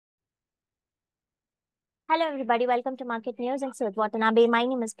Hello, everybody. Welcome to Market News and with Watanabe. My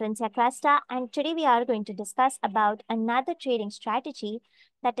name is Princea Krasta, and today we are going to discuss about another trading strategy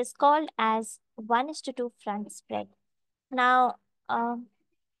that is called as 1:2 front spread. Now,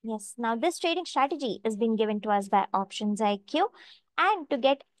 now this trading strategy is being given to us by Options IQ. And to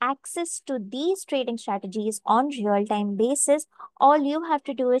get access to these trading strategies on real-time basis, all you have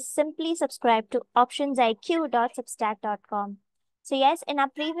to do is simply subscribe to optionsiq.substack.com. So yes, in our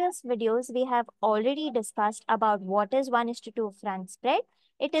previous videos, we have already discussed about what is 1:2 front spread.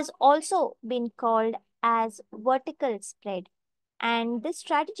 It is also been called as vertical spread. And this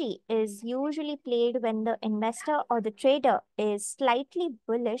strategy is usually played when the investor or the trader is slightly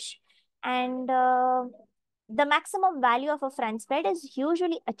bullish and the maximum value of a front spread is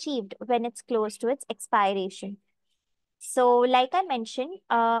usually achieved when it's close to its expiration. So like I mentioned,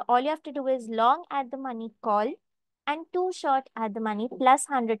 all you have to do is long at the money call and too short at the money plus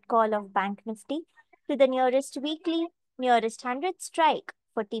 100 call of BankNifty to the nearest weekly, nearest 100 strike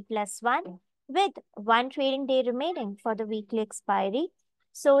for T plus 1 with one trading day remaining for the weekly expiry.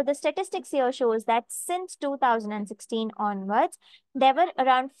 So the statistics here shows that since 2016 onwards, there were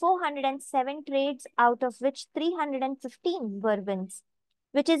around 407 trades out of which 315 were wins,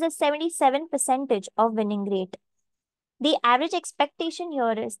 which is a 77% of winning rate. The average expectation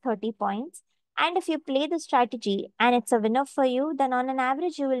here is 30 points. And if you play the strategy and it's a winner for you, then on an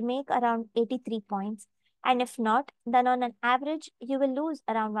average, you will make around 83 points. And if not, then on an average, you will lose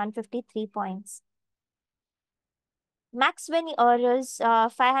around 153 points. Max win here is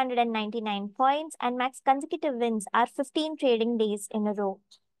 599 points and max consecutive wins are 15 trading days in a row.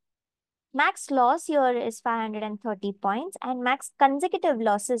 Max loss here is 530 points and max consecutive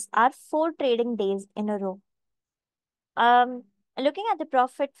losses are 4 trading days in a row. Looking at the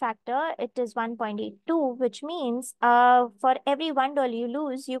profit factor, it is 1.82, which means for every $1 you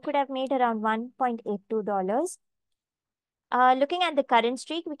lose, you could have made around $1.82. Looking at the current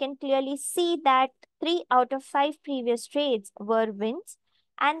streak, we can clearly see that 3 out of 5 previous trades were wins,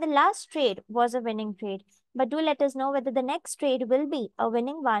 and the last trade was a winning trade. But do let us know whether the next trade will be a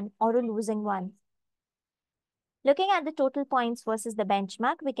winning one or a losing one. Looking at the total points versus the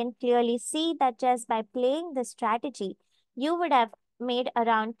benchmark, we can clearly see that just by playing the strategy, you would have made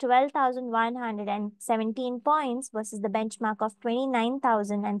around 12,117 points versus the benchmark of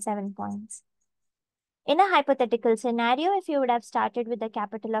 29,007 points. In a hypothetical scenario, if you would have started with a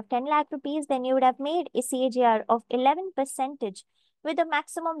capital of 10 lakh rupees, then you would have made a CAGR of 11% with a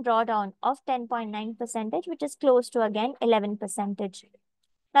maximum drawdown of 10.9%, which is close to again 11%.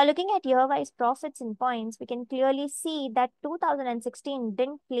 Now, looking at year-wise profits in points, we can clearly see that 2016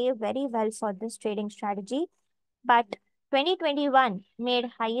 didn't play very well for this trading strategy, but 2021 made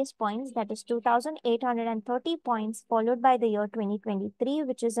highest points, that is 2,830 points, followed by the year 2023,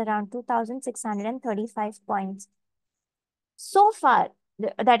 which is around 2,635 points. So far,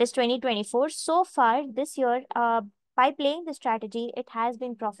 that is 2024, so far this year, by playing the strategy, it has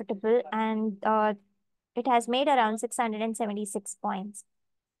been profitable and it has made around 676 points.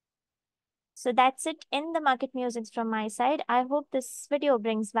 So that's it in the market musings from my side. I hope this video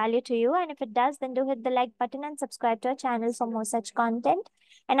brings value to you. And if it does, then do hit the like button and subscribe to our channel for more such content.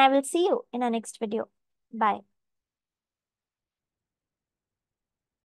 And I will see you in our next video. Bye.